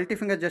ಮಲ್ಟಿ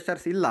ಫಿಂಗರ್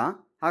ಜೆಸ್ಚರ್ಸ್ ಇಲ್ಲ,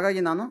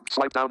 ಹಾಗಾಗಿ ನಾನು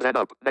Swipe down then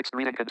up. Next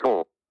reading control.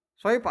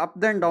 Swipe up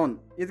then down,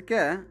 ಇದಕ್ಕೆ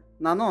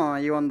ನಾನು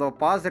ಈ ಒಂದು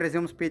ಪಾಸ್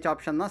ರೆಸ್ಯೂಮ್ ಸ್ಪೀಚ್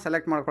ಆಪ್ಷನ್ನ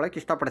ಸೆಲೆಕ್ಟ್ ಮಾಡ್ಕೊಳ್ಳೋಕೆ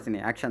ಇಷ್ಟಪಡ್ತೀನಿ,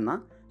 ಆ್ಯಕ್ಷನ್ನ.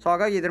 ಸೊ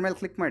ಹಾಗಾಗಿ ಇದ್ರ ಮೇಲೆ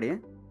ಕ್ಲಿಕ್ ಮಾಡಿ.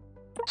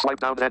 Swipe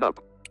down then up.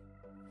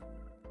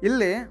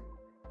 ಇಲ್ಲಿ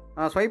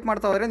ಸ್ವೈಪ್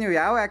ಮಾಡ್ತಾ ಹೋದರೆ ನೀವು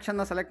ಯಾವ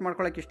ಆ್ಯಕ್ಷನ್ನ ಸೆಲೆಕ್ಟ್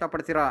ಮಾಡ್ಕೊಳ್ಳೋಕೆ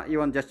ಇಷ್ಟಪಡ್ತೀರಾ ಈ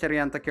ಒಂದು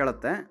ಜೆಸ್ಚರ್ಗೆ ಅಂತ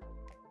ಕೇಳುತ್ತೆ.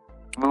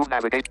 Move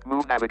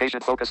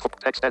navigation focus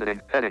text editing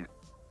heading.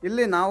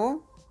 ಇಲ್ಲಿ ನಾವು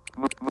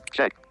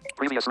Check.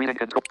 Previous reading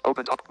control.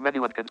 Open top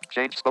menu and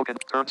change spoken.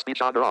 Turn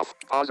speech on or off.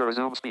 Pause or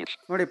resume speech.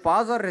 ನೋಡಿ,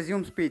 ಪಾಸ್ ಆರ್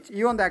ರೆಸ್ಯೂಮ್ ಸ್ಪೀಚ್,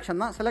 ಈ ಒಂದು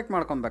ಆ್ಯಕ್ಷನ್ನ ಸೆಲೆಕ್ಟ್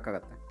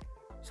ಮಾಡ್ಕೊಬೇಕಾಗತ್ತೆ.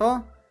 ಸೊ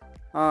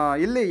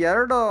ಇಲ್ಲಿ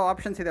 2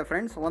 options ಇದೆ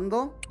friends. ಒಂದು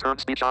Turn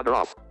speech on or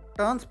off.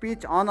 Turn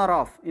speech on R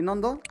of,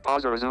 ಇನ್ನೊಂದು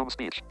Pause or resume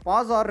speech.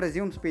 Pass or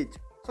resume speech.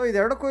 So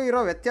ಇದೆರಡಕ್ಕೂ ಇರೋ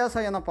ವ್ಯತ್ಯಾಸ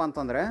ಏನಪ್ಪ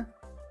ಅಂತಂದರೆ,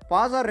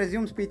 ಪಾಸ್ ಆರ್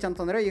ರೆಸ್ಯೂಮ್ ಸ್ಪೀಚ್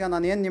ಅಂತಂದರೆ ಈಗ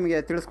ನಾನು ಏನು ನಿಮಗೆ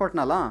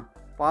ತಿಳಿಸ್ಕೊಟ್ನಲ್ಲ,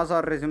 pass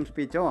or resume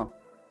speech.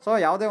 So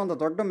ಯಾವುದೇ ಒಂದು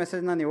ದೊಡ್ಡ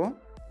ಮೆಸೇಜ್ನ ನೀವು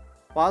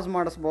ಪಾಸ್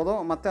ಮಾಡಿಸ್ಬೋದು,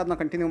 ಮತ್ತು ಅದನ್ನ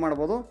ಕಂಟಿನ್ಯೂ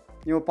ಮಾಡ್ಬೋದು.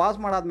 ನೀವು ಪಾಸ್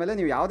ಮಾಡಾದಮೇಲೆ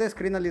ನೀವು ಯಾವುದೇ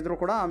ಸ್ಕ್ರೀನಲ್ಲಿದ್ದರೂ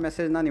ಕೂಡ ಆ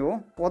ಮೆಸೇಜ್ನ ನೀವು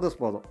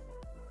ಓದಿಸ್ಬೋದು.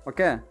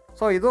 ಓಕೆ,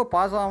 ಸೊ ಇದು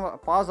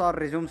ಪಾಸ್ ಆರ್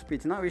ರೆಸ್ಯೂಮ್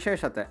ಸ್ಪೀಚ್ನ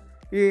ವಿಶೇಷತೆ.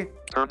 ಈ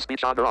Turn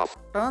speech on or off.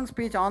 Turn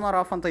speech on R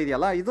of ಅಂತ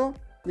ಇದೆಯಲ್ಲ, ಇದು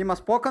ನಿಮ್ಮ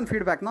ಸ್ಪೋಕನ್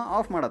ಫೀಡ್ಬ್ಯಾಕ್ನ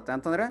ಆಫ್ ಮಾಡುತ್ತೆ,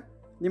 ಅಂತಂದರೆ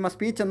ನಿಮ್ಮ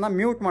ಸ್ಪೀಚನ್ನು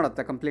ಮ್ಯೂಟ್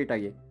ಮಾಡುತ್ತೆ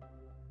ಕಂಪ್ಲೀಟಾಗಿ.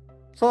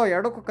 ಸೊ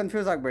ಎರಡಕ್ಕೂ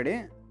ಕನ್ಫ್ಯೂಸ್ ಆಗಬೇಡಿ.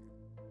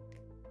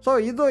 ಸೊ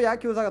ಇದು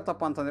ಯಾಕೆ ಯೂಸ್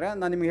ಆಗುತ್ತಪ್ಪ ಅಂತಂದರೆ,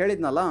 ನಾನು ನಿಮ್ಗೆ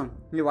ಹೇಳಿದ್ನಲ್ಲ,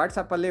 ಈ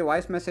ವಾಟ್ಸಪ್ಪಲ್ಲಿ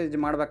ವಾಯ್ಸ್ ಮೆಸೇಜ್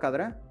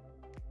ಮಾಡಬೇಕಾದ್ರೆ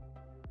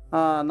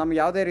ನಮ್ಗೆ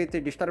ಯಾವುದೇ ರೀತಿ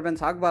ಡಿಸ್ಟರ್ಬೆನ್ಸ್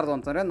ಆಗಬಾರ್ದು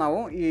ಅಂತಂದರೆ ನಾವು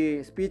ಈ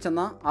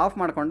ಸ್ಪೀಚನ್ನು ಆಫ್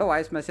ಮಾಡಿಕೊಂಡು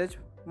ವಾಯ್ಸ್ ಮೆಸೇಜ್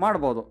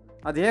ಮಾಡ್ಬೋದು.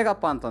 ಅದು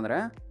ಹೇಗಪ್ಪ ಅಂತಂದರೆ,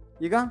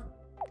 ಈಗ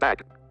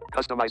Back.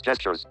 Customize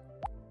gestures.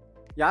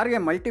 ಯಾರಿಗೆ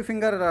ಮಲ್ಟಿ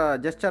ಫಿಂಗರ್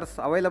ಜೆಸ್ಚರ್ಸ್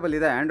ಅವೈಲಬಲ್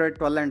ಇದೆ ಆ್ಯಂಡ್ರಾಯ್ಡ್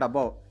 12 ಆ್ಯಂಡ್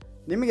ಅಬವ್,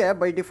 ನಿಮಗೆ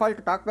ಬೈ ಡಿಫಾಲ್ಟ್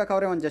ಟಾಕ್ಬ್ಯಾಕ್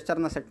ಅವರೇ ಒಂದು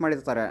ಜೆಸ್ಚರ್ನ ಸೆಟ್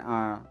ಮಾಡಿರ್ತಾರೆ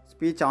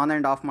ಸ್ಪೀಚ್ ಆನ್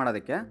ಆ್ಯಂಡ್ ಆಫ್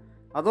ಮಾಡೋದಕ್ಕೆ.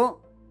 ಅದು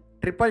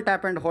triple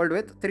tap and hold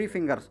with 3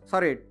 fingers,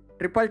 sorry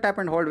triple tap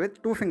and hold with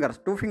 2 fingers.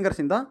 2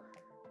 ಫಿಂಗರ್ಸಿಂದ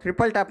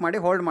triple tap ಮಾಡಿ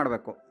hold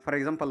ಮಾಡಬೇಕು. ಫಾರ್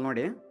ಎಕ್ಸಾಂಪಲ್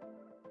ನೋಡಿ,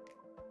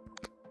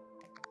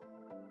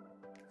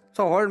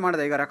 ಸೊ ಹೋಲ್ಡ್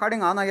ಮಾಡಿದೆ. ಈಗ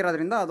ರೆಕಾರ್ಡಿಂಗ್ ಆನ್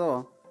ಆಗಿರೋದ್ರಿಂದ ಅದು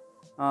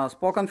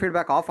ಸ್ಪೋಕನ್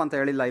ಫೀಡ್ಬ್ಯಾಕ್ ಆಫ್ ಅಂತ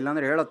ಹೇಳಿಲ್ಲ,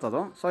 ಇಲ್ಲಾಂದರೆ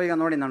ಹೇಳುತ್ತದು. ಸೊ ಈಗ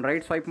ನೋಡಿ, ನಾನು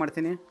ರೈಟ್ ಸ್ವೈಪ್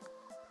ಮಾಡ್ತೀನಿ,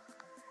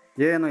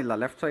 ಏನೂ ಇಲ್ಲ.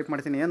 ಲೆಫ್ಟ್ ಸ್ವೈಪ್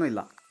ಮಾಡ್ತೀನಿ, ಏನೂ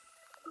ಇಲ್ಲ.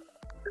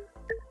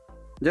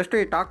 ಜಸ್ಟ್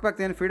ಈ ಟಾಕ್ಬ್ಯಾಕ್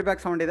ಏನು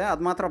ಫೀಡ್ಬ್ಯಾಕ್ ಸೌಂಡ್ ಇದೆ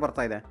ಅದು ಮಾತ್ರ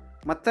ಬರ್ತಾ ಇದೆ.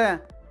 ಮತ್ತು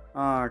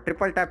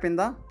ಟ್ರಿಪಲ್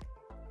ಟ್ಯಾಪಿಂದ,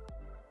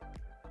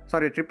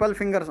 ಸಾರಿ ಟ್ರಿಪಲ್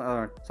ಫಿಂಗರ್ಸ್,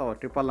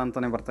 ಟ್ರಿಪಲ್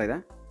ಅಂತಲೇ ಬರ್ತಾ ಇದೆ.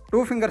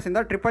 2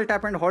 ಫಿಂಗರ್ಸಿಂದ ಟ್ರಿಪಲ್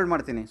ಟ್ಯಾಪ್ ಆ್ಯಂಡ್ ಹೋಲ್ಡ್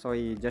ಮಾಡ್ತೀನಿ. ಸೊ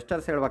ಈ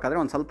ಜೆಸ್ಚರ್ಸ್ ಹೇಳಬೇಕಾದ್ರೆ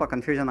ಒಂದು ಸ್ವಲ್ಪ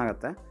ಕನ್ಫ್ಯೂಷನ್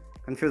ಆಗುತ್ತೆ,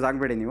 ಕನ್ಫ್ಯೂಸ್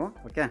ಆಗಬೇಡಿ ನೀವು.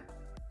 ಓಕೆ,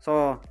 ಸೊ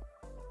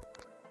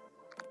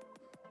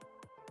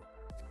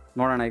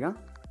ನೋಡೋಣ ಈಗ.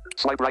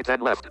 Swipe right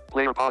and left.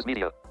 Play or pause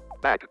media.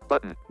 Back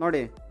button.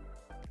 ನೋಡಿ,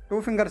 2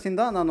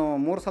 ಫಿಂಗರ್ಸಿಂದ ನಾನು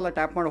 3 ಸಲ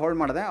ಟ್ಯಾಪ್ ಮಾಡಿ ಹೋಲ್ಡ್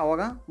ಮಾಡಿದೆ,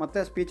 ಆವಾಗ ಮತ್ತೆ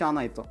ಸ್ಪೀಚ್ ಆನ್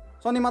ಆಯಿತು.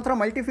 ಸೊ ನಿಮ್ಮ ಹತ್ರ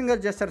ಮಲ್ಟಿ ಫಿಂಗರ್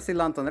ಜೆಸ್ಚರ್ಸ್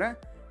ಇಲ್ಲ ಅಂತಂದರೆ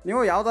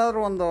ನೀವು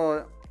ಯಾವುದಾದ್ರೂ ಒಂದು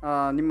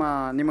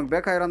ನಿಮಗೆ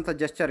ಬೇಕಾಗಿರೋಂಥ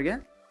ಜೆಸ್ಚರ್ಗೆ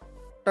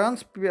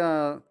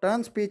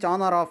turn speech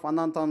on R of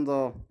ಅನ್ನೋಂಥ ಒಂದು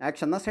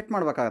ಆ್ಯಕ್ಷನ್ನ ಸೆಟ್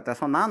ಮಾಡಬೇಕಾಗತ್ತೆ.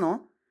 ಸೊ ನನ್ನ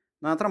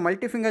ಹತ್ರ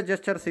ಮಲ್ಟಿ ಫಿಂಗರ್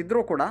ಜೆಸ್ಚರ್ಸ್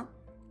ಇದ್ದರೂ ಕೂಡ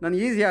ನಾನು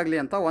ಈಸಿ ಆಗಲಿ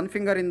ಅಂತ 1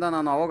 ಫಿಂಗರಿಂದ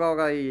ನಾನು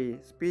ಅವಾಗವಾಗ ಈ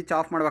ಸ್ಪೀಚ್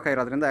ಆಫ್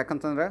ಮಾಡಬೇಕಾಗಿರೋದ್ರಿಂದ,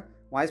 ಯಾಕಂತಂದರೆ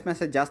ವಾಯ್ಸ್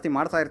ಮೆಸೇಜ್ ಜಾಸ್ತಿ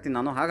ಮಾಡ್ತಾ ಇರ್ತೀನಿ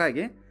ನಾನು,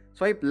 ಹಾಗಾಗಿ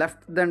ಸ್ವೈಪ್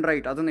ಲೆಫ್ಟ್ ದೆನ್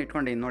ರೈಟ್ ಅದನ್ನು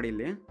ಇಟ್ಕೊಂಡಿದ್ದೀನಿ. ನೋಡಿ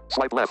ಇಲ್ಲಿ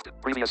Swipe left.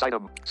 Previous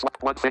item.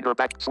 One finger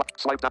back.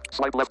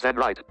 Swipe left then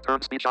right. Turn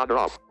speech on or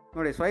off.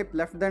 ನೋಡಿ, ಸ್ವೈಪ್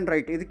ಲೆಫ್ಟ್ ದೆನ್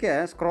ರೈಟ್, ಇದಕ್ಕೆ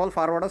ಸ್ಕ್ರೋಲ್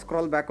ಫಾರ್ವರ್ಡ್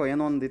ಸ್ಕ್ರೋಲ್ ಬ್ಯಾಕು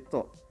ಏನೋ ಒಂದು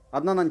ಇತ್ತು,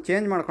 ಅದನ್ನ ನಾನು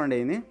ಚೇಂಜ್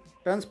ಮಾಡ್ಕೊಂಡಿದ್ದೀನಿ.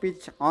 Turn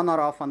speech on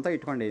R of ಅಂತ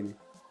ಇಟ್ಕೊಂಡಿದ್ದೀನಿ.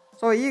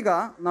 ಸೊ ಈಗ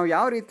ನಾವು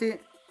ಯಾವ ರೀತಿ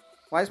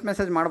ವಾಯ್ಸ್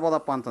ಮೆಸೇಜ್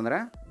ಮಾಡ್ಬೋದಪ್ಪ ಅಂತಂದರೆ,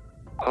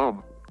 Home.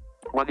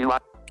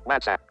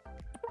 WhatsApp.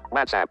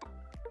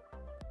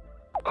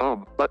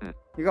 Home button.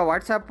 ಈಗ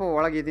ವಾಟ್ಸಪ್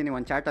ಒಳಗಿದ್ದೀನಿ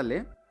ಒಂದು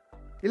ಚಾಟಲ್ಲಿ.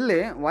 ಇಲ್ಲಿ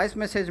ವಾಯ್ಸ್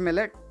ಮೆಸೇಜ್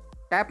ಮೇಲೆ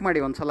ಟ್ಯಾಪ್ ಮಾಡಿ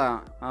ಒಂದು ಸಲ,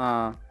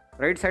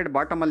 ರೈಟ್ ಸೈಡ್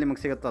ಬಾಟಮಲ್ಲಿ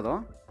ನಿಮಗೆ ಸಿಗುತ್ತದು.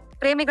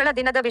 ಪ್ರೇಮಿಗಳ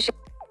ದಿನದ ವಿಷಯ.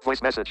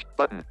 Voice message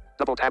button.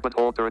 Double tap and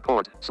hold to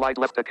record. Slide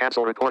left to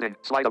cancel recording.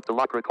 Slide up to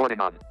lock recording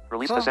on.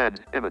 Release to send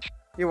image.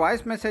 ಈ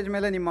ವಾಯ್ಸ್ ಮೆಸೇಜ್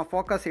ಮೇಲೆ ನಿಮ್ಮ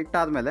ಫೋಕಸ್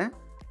ಇಟ್ಟಾದಮೇಲೆ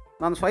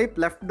ನಾನು ಸ್ವೈಪ್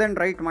ಲೆಫ್ಟ್ ದೆನ್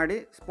ರೈಟ್ ಮಾಡಿ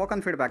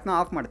spoken ಫೀಡ್ಬ್ಯಾಕ್ನ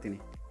of ಮಾಡ್ತೀನಿ.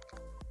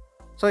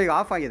 So ಈಗ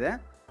of ಆಗಿದೆ.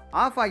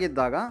 Of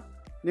ಆಗಿದ್ದಾಗ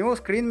ನೀವು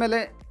ಸ್ಕ್ರೀನ್ ಮೇಲೆ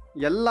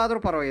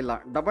ಎಲ್ಲಾದರೂ ಪರವಾಗಿಲ್ಲ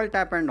ಡಬಲ್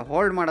ಟ್ಯಾಪ್ ಆ್ಯಂಡ್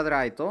ಹೋಲ್ಡ್ ಮಾಡಿದ್ರೆ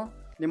ಆಯಿತು,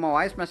 ನಿಮ್ಮ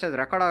ವಾಯ್ಸ್ ಮೆಸೇಜ್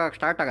ರೆಕಾರ್ಡ್ ಆಗೋಕ್ಕೆ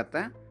ಸ್ಟಾರ್ಟ್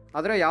ಆಗುತ್ತೆ.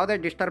 ಆದರೆ ಯಾವುದೇ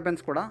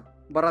ಡಿಸ್ಟರ್ಬೆನ್ಸ್ ಕೂಡ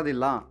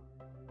ಬರೋದಿಲ್ಲ.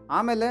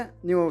 ಆಮೇಲೆ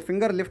ನೀವು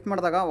ಫಿಂಗರ್ ಲಿಫ್ಟ್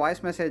ಮಾಡಿದಾಗ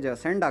ವಾಯ್ಸ್ ಮೆಸೇಜ್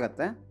ಸೆಂಡ್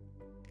ಆಗುತ್ತೆ.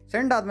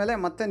 ಸೆಂಡ್ ಆದಮೇಲೆ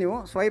ಮತ್ತೆ ನೀವು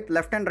ಸ್ವೈಪ್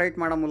ಲೆಫ್ಟ್ ಆ್ಯಂಡ್ ರೈಟ್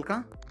ಮಾಡೋ ಮೂಲಕ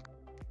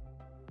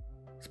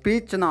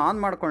ಸ್ಪೀಚನ್ನ ಆನ್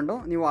ಮಾಡಿಕೊಂಡು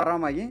ನೀವು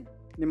ಆರಾಮಾಗಿ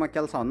ನಿಮ್ಮ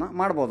ಕೆಲಸವನ್ನು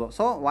ಮಾಡ್ಬೋದು.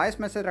 ಸೊ ವಾಯ್ಸ್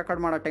ಮೆಸೇಜ್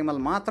ರೆಕಾರ್ಡ್ ಮಾಡೋ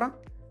ಟೈಮಲ್ಲಿ ಮಾತ್ರ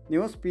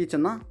ನೀವು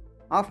ಸ್ಪೀಚನ್ನು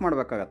ಆಫ್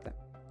ಮಾಡಬೇಕಾಗತ್ತೆ.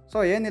 ಸೊ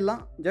ಏನಿಲ್ಲ,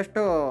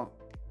 ಜಸ್ಟು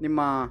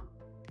ನಿಮ್ಮ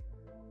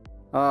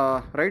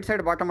ರೈಟ್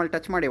ಸೈಡ್ ಬಾಟಮಲ್ಲಿ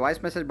ಟಚ್ ಮಾಡಿ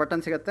ವಾಯ್ಸ್ ಮೆಸೇಜ್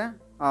ಬಟನ್ ಸಿಗುತ್ತೆ.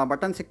 ಆ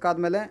ಬಟನ್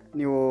ಸಿಕ್ಕಾದ್ಮೇಲೆ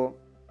ನೀವು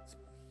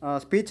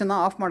ಸ್ಪೀಚನ್ನು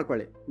ಆಫ್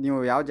ಮಾಡ್ಕೊಳ್ಳಿ. ನೀವು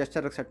ಯಾವ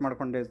ಜೆಸ್ಚರ್ಗೆ ಸೆಟ್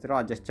ಮಾಡ್ಕೊಂಡಿರ್ತೀರೋ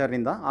ಆ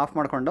ಜೆಸ್ಚರಿಂದ ಆಫ್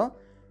ಮಾಡಿಕೊಂಡು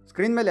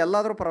ಸ್ಕ್ರೀನ್ ಮೇಲೆ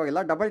ಎಲ್ಲಾದರೂ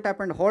ಪರವಾಗಿಲ್ಲ ಡಬಲ್ ಟ್ಯಾಪ್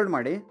ಆ್ಯಂಡ್ ಹೋಲ್ಡ್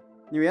ಮಾಡಿ.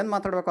 ನೀವು ಏನು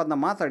ಮಾತಾಡಬೇಕು ಅದನ್ನ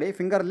ಮಾತಾಡಿ,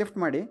 ಫಿಂಗರ್ ಲಿಫ್ಟ್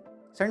ಮಾಡಿ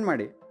ಸೆಂಡ್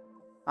ಮಾಡಿ.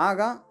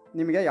 ಆಗ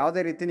ನಿಮಗೆ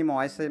ಯಾವುದೇ ರೀತಿ ನಿಮ್ಮ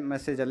ವಾಯ್ಸ್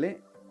ಮೆಸೇಜಲ್ಲಿ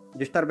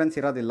ಡಿಸ್ಟರ್ಬೆನ್ಸ್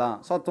ಇರೋದಿಲ್ಲ.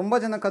 ಸೊ ತುಂಬ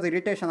ಜನಕ್ಕೆ ಅದು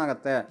ಇರಿಟೇಷನ್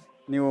ಆಗುತ್ತೆ.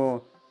 ನೀವು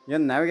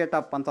ಏನು ನ್ಯಾವಿಗೇಟ್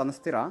ಅಪ್ ಅಂತ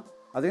ಅನ್ನಿಸ್ತೀರಾ,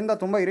 ಅದರಿಂದ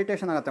ತುಂಬ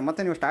ಇರಿಟೇಷನ್ ಆಗುತ್ತೆ.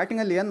 ಮತ್ತು ನೀವು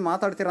ಸ್ಟಾರ್ಟಿಂಗಲ್ಲಿ ಏನು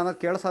ಮಾತಾಡ್ತೀರಾ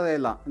ಅನ್ನೋದು ಕೇಳಿಸೋದೇ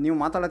ಇಲ್ಲ. ನೀವು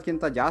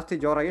ಮಾತಾಡೋದಕ್ಕಿಂತ ಜಾಸ್ತಿ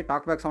ಜೋರಾಗಿ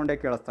ಟಾಕ್ ಬ್ಯಾಕ್ ಸೌಂಡೇ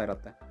ಕೇಳಿಸ್ತಾ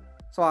ಇರುತ್ತೆ.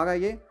 ಸೊ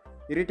ಹಾಗಾಗಿ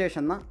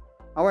ಇರಿಟೇಷನ್ನ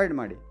ಅವಾಯ್ಡ್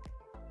ಮಾಡಿ.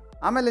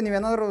 ಆಮೇಲೆ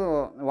ನೀವೇನಾದರೂ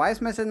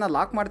ವಾಯ್ಸ್ ಮೆಸೇಜ್ನ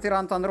ಲಾಕ್ ಮಾಡ್ತೀರಾ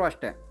ಅಂತಂದರೂ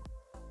ಅಷ್ಟೇ,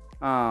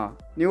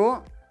 ನೀವು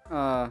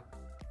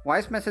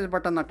ವಾಯ್ಸ್ ಮೆಸೇಜ್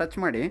ಬಟನ್ನ ಟಚ್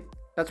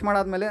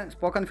ಮಾಡಾದಮೇಲೆ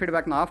ಸ್ಪೋಕನ್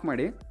ಫೀಡ್ಬ್ಯಾಕ್ನ ಆಫ್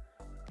ಮಾಡಿ,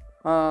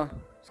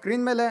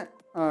 ಸ್ಕ್ರೀನ್ ಮೇಲೆ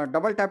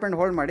ಡಬಲ್ ಟ್ಯಾಪ್ ಆ್ಯಂಡ್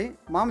ಹೋಲ್ಡ್ ಮಾಡಿ.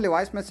 ಮಾಮೂಲಿ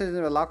ವಾಯ್ಸ್ ಮೆಸೇಜ್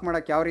ಲಾಕ್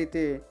ಮಾಡೋಕ್ಕೆ ಯಾವ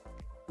ರೀತಿ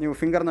ನೀವು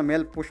ಫಿಂಗರ್ನ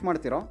ಮೇಲೆ ಪುಷ್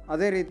ಮಾಡ್ತೀರೋ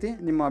ಅದೇ ರೀತಿ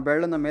ನಿಮ್ಮ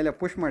ಬೆರಳನ್ನ ಮೇಲೆ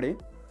ಪುಷ್ ಮಾಡಿ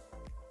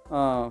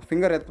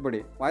ಫಿಂಗರ್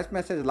ಎತ್ಬಿಡಿ. ವಾಯ್ಸ್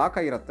ಮೆಸೇಜ್ ಲಾಕ್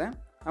ಆಗಿರುತ್ತೆ.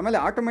 ಆಮೇಲೆ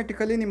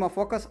ಆಟೋಮೆಟಿಕಲಿ ನಿಮ್ಮ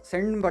ಫೋಕಸ್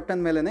ಸೆಂಡ್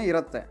ಬಟನ್ ಮೇಲೇ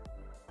ಇರುತ್ತೆ.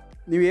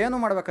 ನೀವೇನು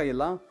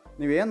ಮಾಡಬೇಕಾಗಿಲ್ಲ.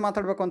 ನೀವೇನು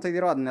ಮಾತಾಡಬೇಕು ಅಂತ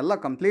ಇದ್ದೀರೋ ಅದನ್ನೆಲ್ಲ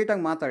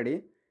ಕಂಪ್ಲೀಟಾಗಿ ಮಾತಾಡಿ.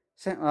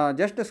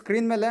 ಜಸ್ಟ್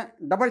ಸ್ಕ್ರೀನ್ ಮೇಲೆ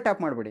ಡಬಲ್ ಟ್ಯಾಪ್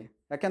ಮಾಡಿಬಿಡಿ.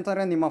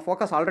 ಯಾಕೆಂತಂದರೆ ನಿಮ್ಮ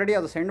ಫೋಕಸ್ ಆಲ್ರೆಡಿ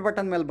ಅದು ಸೆಂಡ್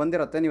ಬಟನ್ ಮೇಲೆ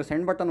ಬಂದಿರುತ್ತೆ. ನೀವು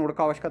ಸೆಂಡ್ ಬಟನ್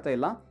ಹುಡುಕೋ ಅವಶ್ಯಕತೆ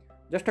ಇಲ್ಲ.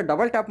 ಜಸ್ಟ್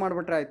ಡಬಲ್ ಟ್ಯಾಪ್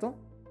ಮಾಡಿಬಿಟ್ರೆ ಆಯಿತು,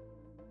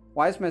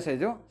 ವಾಯ್ಸ್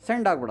ಮೆಸೇಜು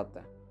ಸೆಂಡ್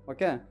ಆಗಿಬಿಡುತ್ತೆ.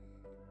 ಓಕೆ,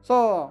 ಸೊ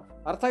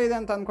ಅರ್ಥ ಇದೆ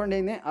ಅಂತ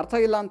ಅಂದ್ಕೊಂಡಿದ್ದೀನಿ. ಅರ್ಥ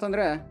ಇಲ್ಲ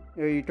ಅಂತಂದರೆ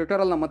ಈ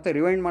ಟ್ಯೂಟೋರಿಯಲ್ನ ಮತ್ತೆ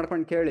ರಿವೈಂಡ್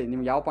ಮಾಡ್ಕೊಂಡು ಕೇಳಿ.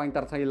 ನಿಮ್ಗೆ ಯಾವ ಪಾಯಿಂಟ್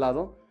ಅರ್ಥ ಇಲ್ಲ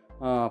ಅದು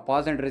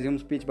ಪಾಸ್ ಆ್ಯಂಡ್ ರೆಸ್ಯೂಮ್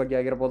ಸ್ಪೀಚ್ ಬಗ್ಗೆ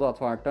ಆಗಿರ್ಬೋದು,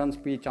 ಅಥವಾ ಟರ್ನ್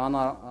ಸ್ಪೀಚ್ ಆನ್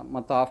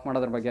ಮತ್ತು ಆಫ್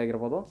ಮಾಡೋದ್ರ ಬಗ್ಗೆ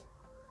ಆಗಿರ್ಬೋದು.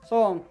 ಸೊ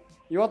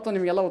ಇವತ್ತು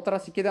ನಿಮಗೆಲ್ಲ ಉತ್ತರ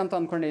ಸಿಕ್ಕಿದೆ ಅಂತ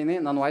ಅಂದ್ಕೊಂಡಿದ್ದೀನಿ.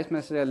 ನಾನು ವಾಯ್ಸ್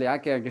ಮೆಸೇಜಲ್ಲಿ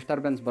ಯಾಕೆ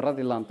ಡಿಸ್ಟರ್ಬೆನ್ಸ್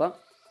ಬರೋದಿಲ್ಲ ಅಂತ.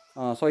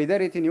 ಸೊ ಇದೇ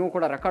ರೀತಿ ನೀವು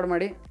ಕೂಡ ರೆಕಾರ್ಡ್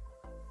ಮಾಡಿ.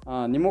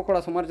 ನಿಮಗೂ ಕೂಡ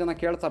ಸುಮಾರು ಜನ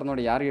ಕೇಳ್ತಾರೆ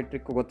ನೋಡಿ, ಯಾರಿಗೆ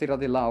ಟ್ರಿಕ್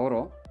ಗೊತ್ತಿರೋದಿಲ್ಲ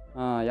ಅವರು,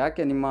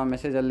 ಯಾಕೆ ನಿಮ್ಮ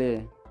ಮೆಸೇಜಲ್ಲಿ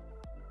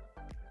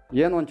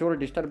ಏನು ಒಂಚೂರು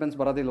ಡಿಸ್ಟರ್ಬೆನ್ಸ್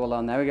ಬರೋದಿಲ್ವಲ್ಲ,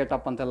 ನ್ಯಾವಿಗೇಟ್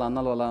ಅಪ್ ಅಂತೆಲ್ಲ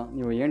ಅನ್ನಲ್ವಲ್ಲ,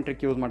 ನೀವು ಏನು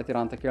ಟ್ರಿಕ್ ಯೂಸ್ ಮಾಡ್ತೀರಾ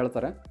ಅಂತ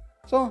ಕೇಳ್ತಾರೆ.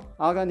 ಸೊ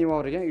ಆಗ ನೀವು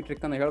ಅವರಿಗೆ ಈ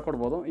ಟ್ರಿಕ್ಕನ್ನು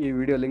ಹೇಳ್ಕೊಡ್ಬೋದು. ಈ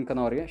ವಿಡಿಯೋ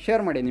ಲಿಂಕನ್ನು ಅವರಿಗೆ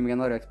ಶೇರ್ ಮಾಡಿ, ನಿಮ್ಗೆ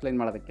ಏನಾದರೂ ಎಕ್ಸ್ಪ್ಲೈನ್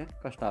ಮಾಡೋದಕ್ಕೆ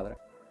ಕಷ್ಟ ಆದರೆ.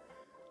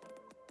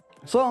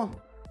 ಸೊ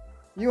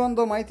ಈ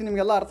ಒಂದು ಮಾಹಿತಿ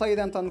ನಿಮಗೆಲ್ಲ ಅರ್ಥ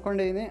ಇದೆ ಅಂತ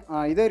ಅಂದ್ಕೊಂಡಿದ್ದೀನಿ.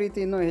 ಇದೇ ರೀತಿ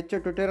ಇನ್ನೂ ಹೆಚ್ಚು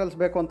ಟ್ಯೂಟೋರಿಯಲ್ಸ್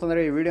ಬೇಕು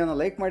ಅಂತಂದರೆ ಈ ವಿಡಿಯೋನ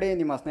ಲೈಕ್ ಮಾಡಿ,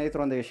 ನಿಮ್ಮ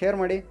ಸ್ನೇಹಿತರೊಂದಿಗೆ ಶೇರ್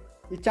ಮಾಡಿ.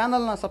 ಈ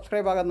ಚಾನಲ್ನ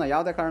ಸಬ್ಸ್ಕ್ರೈಬ್ ಆಗೋದನ್ನ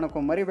ಯಾವುದೇ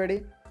ಕಾರಣಕ್ಕೂ ಮರಿಬೇಡಿ.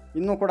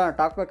 ಇನ್ನೂ ಕೂಡ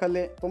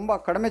ಟಾಕ್ಬ್ಯಾಕಲ್ಲಿ ತುಂಬ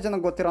ಕಡಿಮೆ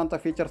ಜನಕ್ಕೆ ಗೊತ್ತಿರೋಂಥ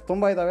ಫೀಚರ್ಸ್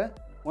ತುಂಬ ಇದ್ದಾವೆ.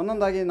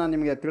 ಒಂದೊಂದಾಗಿ ನಾನು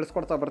ನಿಮಗೆ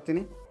ತಿಳಿಸ್ಕೊಡ್ತಾ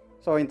ಬರ್ತೀನಿ.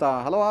 ಸೊ ಇಂಥ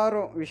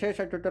ಹಲವಾರು ವಿಶೇಷ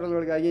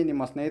ಟ್ಯೂಟೋರಿಯಲ್ಗಳಿಗಾಗಿ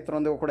ನಿಮ್ಮ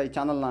ಸ್ನೇಹಿತರೊಂದಿಗೂ ಕೂಡ ಈ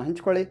ಚಾನಲ್ನ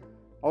ಹಂಚ್ಕೊಳ್ಳಿ.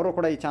 ಅವರು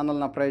ಕೂಡ ಈ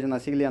ಚಾನಲ್ನ ಪ್ರಯೋಜನ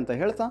ಸಿಗಲಿ ಅಂತ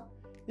ಹೇಳ್ತಾ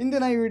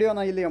ಇಂದಿನ ಈ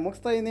ವಿಡಿಯೋನ ಇಲ್ಲಿಗೆ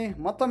ಮುಗಿಸ್ತಾ ಇದ್ದೀನಿ.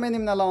 ಮತ್ತೊಮ್ಮೆ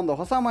ನಿಮ್ಮನ್ನೆಲ್ಲ ಒಂದು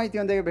ಹೊಸ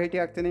ಮಾಹಿತಿಯೊಂದಿಗೆ ಭೇಟಿ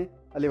ಆಗ್ತೀನಿ.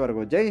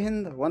 ಅಲ್ಲಿವರೆಗೂ ಜೈ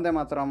ಹಿಂದ್, ವಂದೇ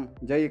ಮಾತರಂ,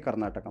 ಜೈ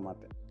ಕರ್ನಾಟಕ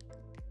ಮಾತೆ.